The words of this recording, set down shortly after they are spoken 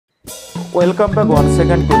Welcome back once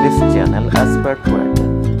again to this channel as per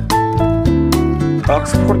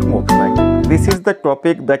Oxford movement. This is the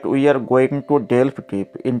topic that we are going to delve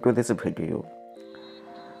deep into this video.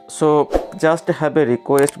 So just have a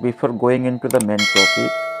request before going into the main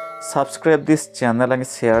topic. Subscribe this channel and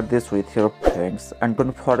share this with your friends, and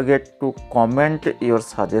don't forget to comment your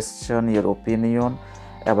suggestion, your opinion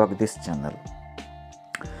about this channel.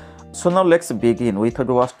 So now let's begin without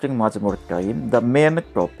wasting much more time. The main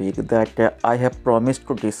topic that I have promised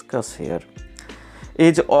to discuss here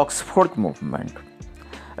is Oxford movement.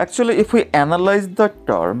 Actually, if we analyze the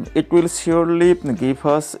term, it will surely give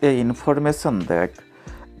us a information that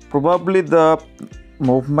probably the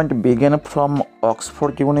movement began from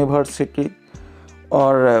Oxford University,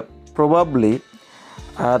 or probably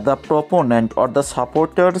the proponent or the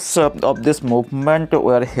supporters of this movement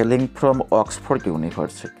were hailing from Oxford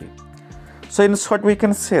University. So in short, we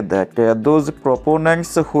can say that those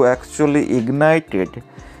proponents who actually ignited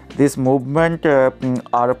this movement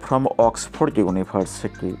are from Oxford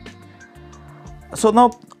University. So now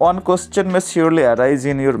one question may surely arise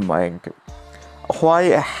in your mind. Why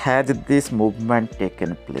had this movement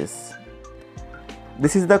taken place?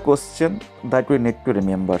 This is the question that we need to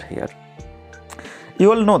remember here.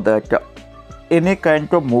 You all know that any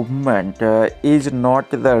kind of movement is not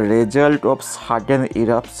the result of sudden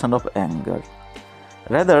eruption of anger.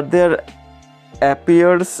 Rather, there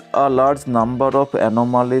appears a large number of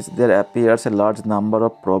anomalies, there appears a large number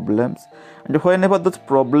of problems, and whenever those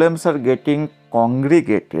problems are getting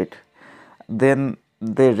congregated, then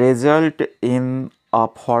they result in a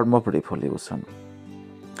form of revolution.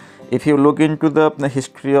 If you look into the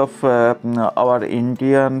history of our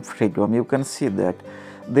Indian freedom, you can see that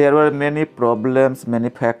there were many problems, many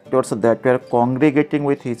factors that were congregating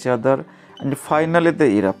with each other, and finally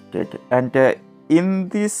they erupted. And in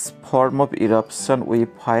this form of eruption, we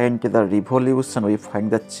find the revolution, we find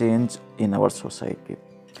the change in our society.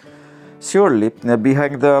 Surely,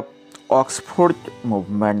 behind the Oxford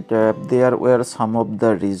movement, there were some of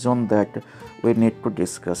the reasons that we need to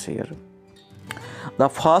discuss here. The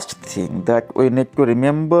first thing that we need to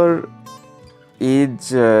remember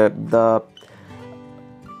is the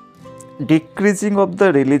decreasing of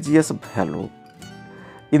the religious value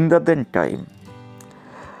in the then time.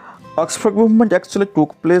 Oxford movement actually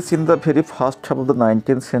took place in the very first half of the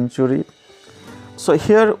 19th century. So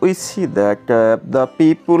here we see that the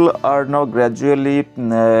people are now gradually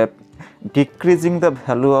decreasing the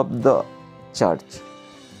value of the church.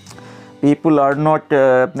 People are not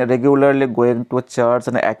regularly going to church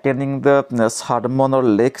and attending the sermon or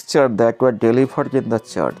lecture that were delivered in the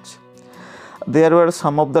church. There were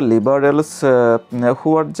some of the liberals who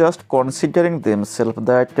were just considering themselves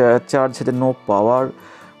that church had no power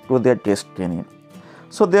to their destiny.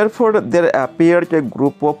 So therefore there appeared a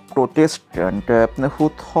group of Protestants who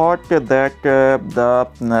thought that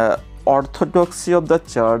the orthodoxy of the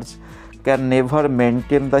church can never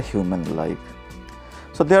maintain the human life.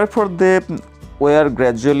 So therefore they were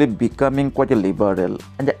gradually becoming quite liberal,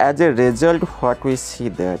 and as a result what we see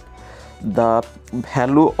that the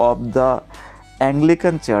value of the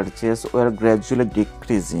Anglican churches were gradually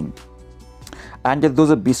decreasing, and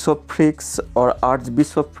those bishoprics or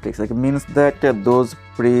archbishoprics, like, means that those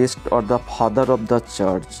priests or the father of the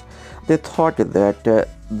church, they thought that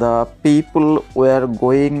the people were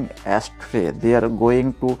going astray, they are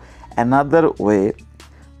going to another way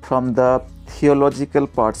from the theological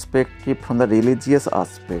perspective, from the religious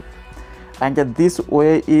aspect, and this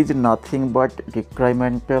way is nothing but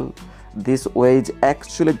detrimental. This way is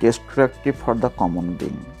actually destructive for the common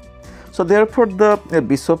being. So therefore the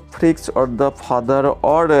bishoprics or the father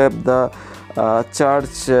or the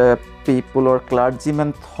church people or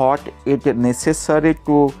clergymen thought it necessary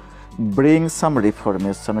to bring some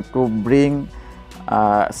reformation, to bring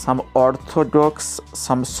some orthodox,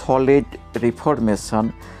 some solid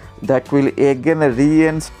reformation that will again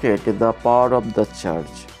reinstate the power of the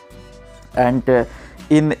church. And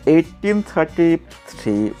in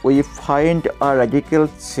 1833, we find a radical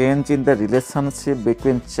change in the relationship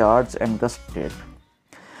between church and the state.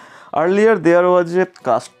 Earlier, there was a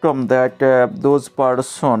custom that those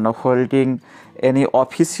persons holding any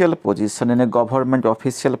official position, any government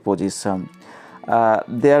official position,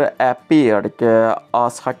 there appeared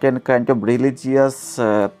a certain kind of religious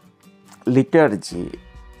liturgy,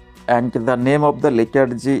 and the name of the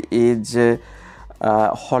liturgy is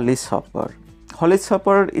Holy Supper. Holy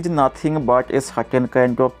Supper is nothing but a certain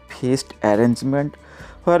kind of feast arrangement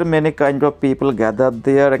where many kind of people gather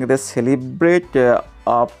there and they celebrate a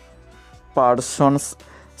person's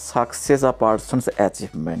success, a person's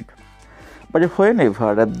achievement. But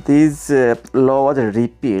whenever this law was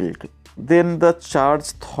repealed Then the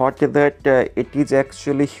church thought that it is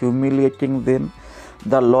actually humiliating them.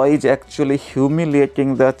 The law is actually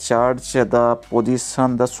humiliating the church, the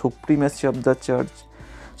position, the supremacy of the church.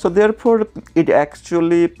 So therefore, it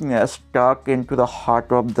actually stuck into the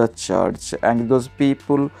heart of the church and those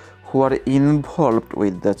people who are involved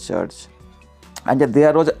with the church. And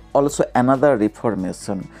there was also another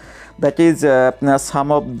reformation, that is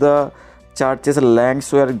some of the churches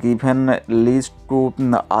lands were given lease to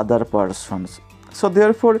other persons. So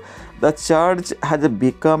therefore the church has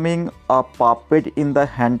becoming a puppet in the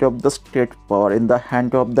hand of the state power, in the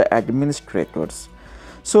hand of the administrators.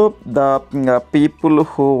 So the people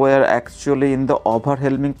who were actually in the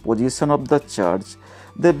overwhelming position of the church,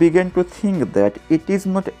 they began to think that it is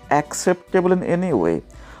not acceptable in any way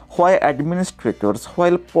why administrators,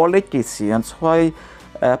 while politicians, why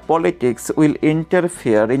politics will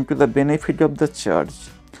interfere into the benefit of the church.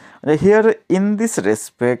 Here, in this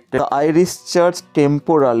respect, the Irish Church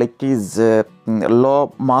temporalities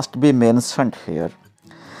law must be mentioned here.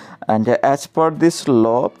 And as per this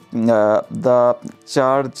law, the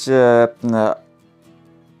church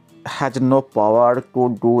has no power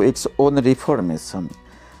to do its own reformation.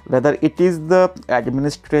 Rather, it is the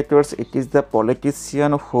administrators, it is the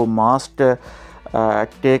politician who must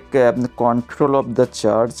take control of the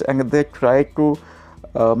church, and they try to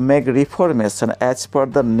make reformation as per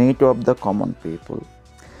the need of the common people.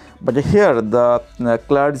 But here the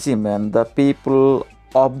clergymen, the people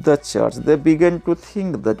of the church, they began to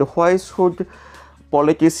think that why should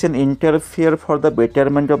politicians interfere for the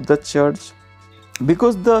betterment of the church?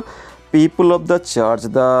 Because the people of the church,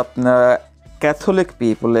 the Catholic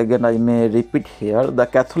people, again I may repeat here, the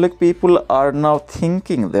Catholic people are now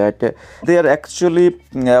thinking that they are actually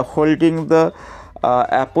holding the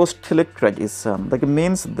apostolic tradition. That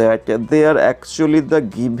means that they are actually the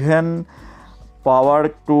given power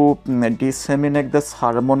to disseminate the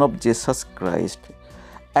sermon of Jesus Christ.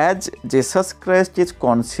 As Jesus Christ is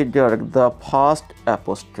considered the first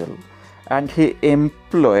apostle, and he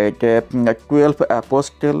employed 12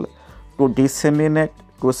 apostles to disseminate,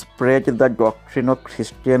 to spread the doctrine of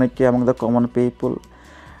Christianity among the common people.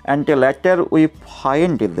 And later we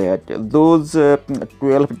find that those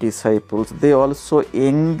 12 disciples, they also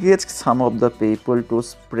engaged some of the people to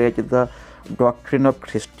spread the doctrine of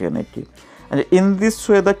Christianity. And in this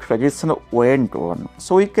way the tradition went on.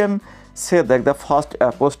 So we can say that the first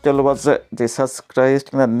apostle was Jesus Christ,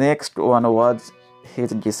 and the next one was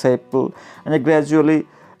his disciple, and gradually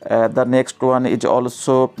the next one is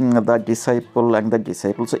also the disciple and the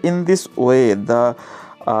disciple. So in this way the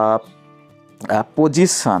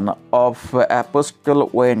position of apostle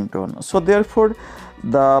went on. So therefore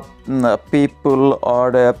the people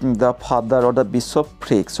or the father or the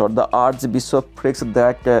bishoprics or the archbishoprics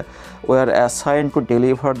that were assigned to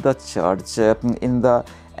deliver the church in the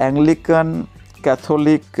Anglican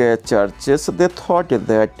Catholic churches, they thought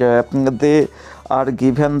that they are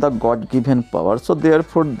given the God-given power. So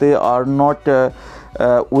therefore they are not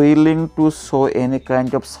willing to show any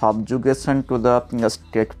kind of subjugation to the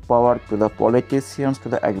state power, to the politicians, to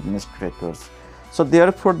the administrators. So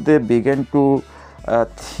therefore they began to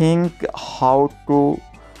think how to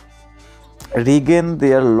regain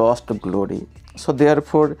their lost glory. So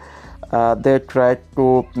therefore they tried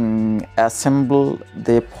to assemble,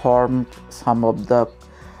 they formed some of the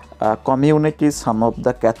communities, some of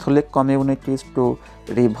the Catholic communities to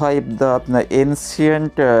revive the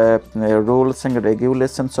ancient rules and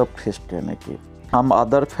regulations of Christianity. Some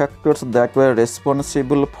other factors that were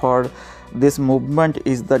responsible for this movement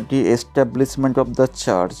is the de-establishment of the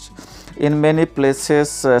church. In many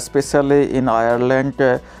places, especially in Ireland,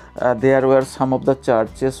 there were some of the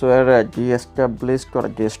churches were de-established or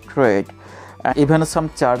destroyed. Even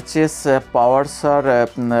some churches' powers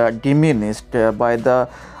are diminished by the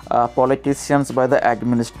politicians, by the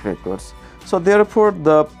administrators. So therefore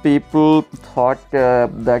the people thought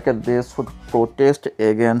that they should protest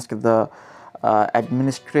against the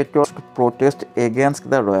administrators, protest against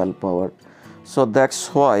the royal power. So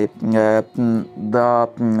that's why the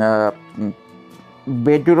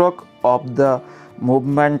bedrock of the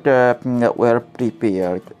movement were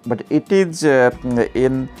prepared. But it is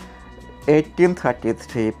in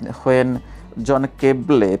 1833 when John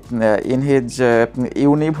Keble in his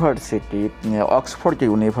university, Oxford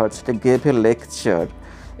University, gave a lecture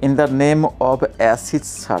in the name of Acid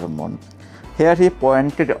Sermon. Here he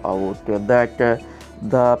pointed out that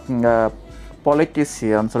the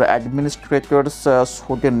politicians or administrators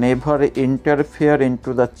should never interfere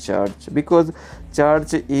into the church, because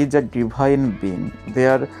church is a divine being.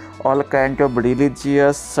 There all kind of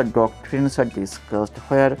religious doctrines are discussed,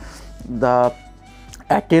 where the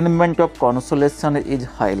attainment of consolation is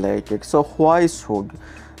highlighted. So why should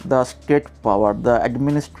the state power, the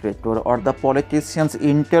administrator or the politicians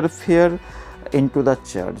interfere into the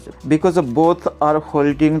church? Because both are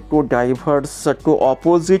holding to diverse, to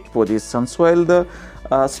opposite positions, while the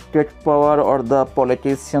state power or the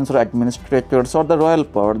politicians or administrators or the royal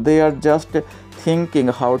power, they are just thinking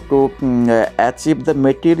how to achieve the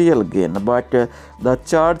material gain, but the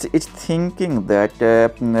church is thinking that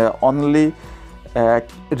only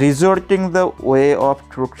resorting the way of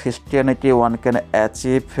true Christianity one can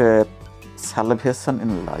achieve salvation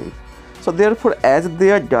in life. So therefore, as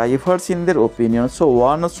they are diverse in their opinion, so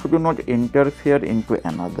one should not interfere into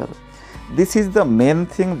another. This is the main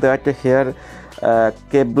thing that here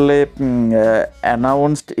Keble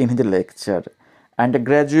announced in his lecture, and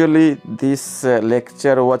gradually this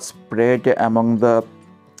lecture was spread among the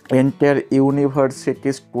entire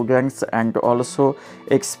university students and also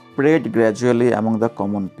spread gradually among the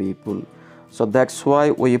common people. So that's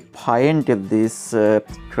why we find this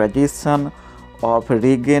tradition of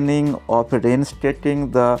regaining, of reinstating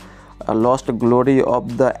the lost glory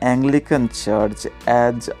of the Anglican Church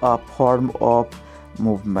as a form of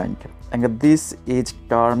movement, and this is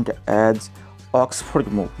termed as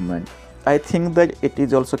Oxford movement. I think that it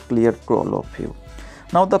is also clear to all of you.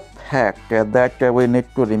 Now the fact that we need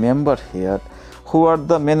to remember here, who are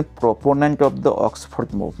the main proponent of the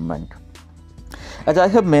Oxford movement. As I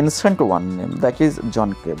have mentioned one name, that is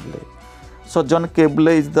John Keble. So John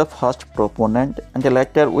Keble is the first proponent, and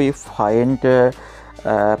later we find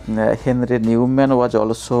Henry Newman was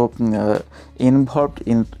also involved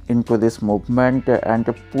into this movement, and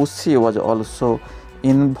Pusey was also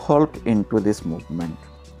involved into this movement.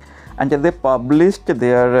 And they published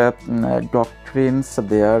their doctrines,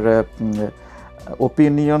 their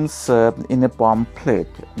opinions in a pamphlet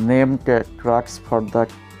named Tracts for the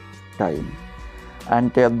Time.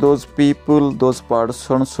 And those people, those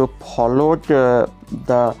persons who followed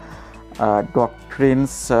the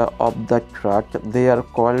doctrines of the tract, they are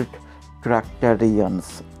called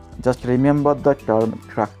Tractarians. Just remember the term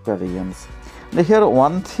Tractarians. And here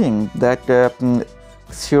one thing that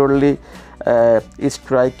surely is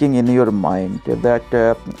striking in your mind,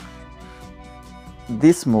 that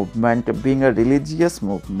this movement, being a religious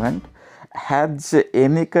movement, has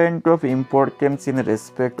any kind of importance in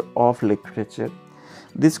respect of literature.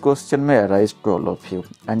 This question may arise to all of you,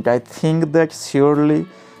 and I think that surely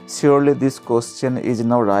this question is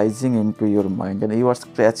now rising into your mind, and you are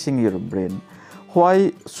scratching your brain.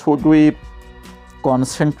 Why should we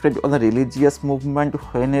concentrate on the religious movement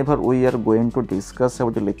whenever we are going to discuss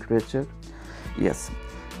about the literature? Yes,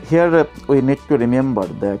 here we need to remember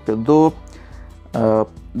that though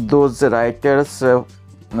those writers,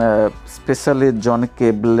 especially John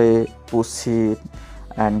Keble, Pusey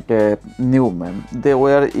and Newman, they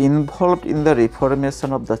were involved in the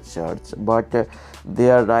reformation of the church, but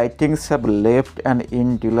their writings have left an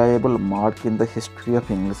indelible mark in the history of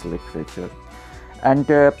English literature. And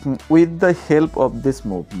with the help of this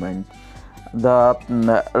movement, the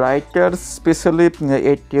writers, especially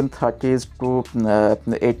 1830s to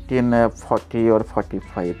 1840 or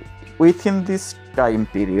 45, within this time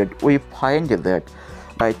period, we find that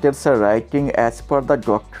writers are writing as per the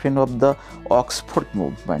doctrine of the Oxford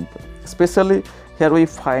movement. Especially here we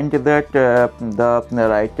find that the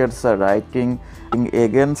writers are writing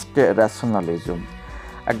against rationalism.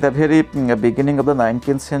 At the very beginning of the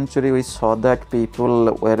 19th century, we saw that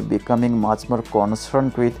people were becoming much more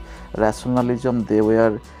concerned with rationalism. They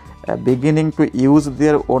were beginning to use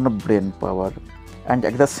their own brain power, and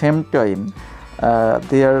at the same time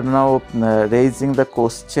they are now raising the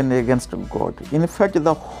question against God. In fact,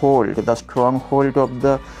 the stronghold of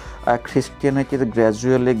the Christianity is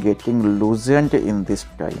gradually getting loosened in this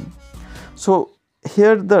time. So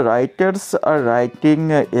here the writers are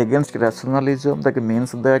writing against rationalism. That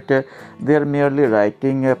means that they are merely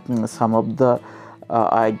writing some of the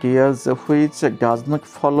ideas which does not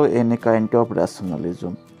follow any kind of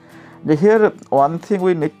rationalism. Here one thing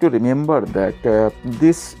we need to remember, that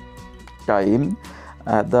this time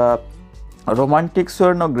the Romantics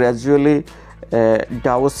were now gradually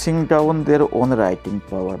dowsing down their own writing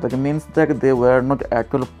power. That means that they were not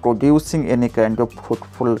at all producing any kind of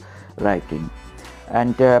fruitful writing,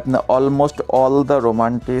 and almost all the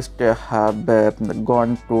Romantics have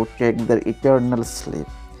gone to take their eternal sleep.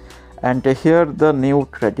 And here the new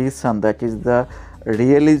tradition, that is the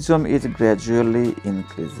realism, is gradually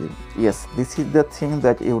increasing. Yes, this is the thing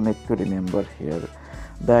that you need to remember here,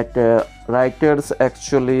 that writers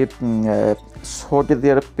actually showed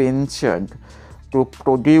their penchant to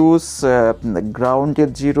produce ground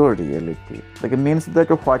zero reality. That means that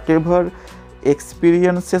whatever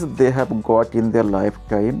experiences they have got in their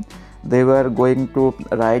lifetime, they were going to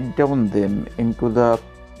write down them into the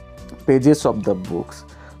pages of the books.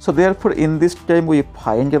 So therefore in this time we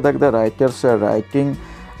find that the writers are writing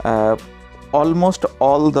almost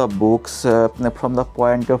all the books from the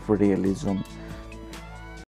point of realism.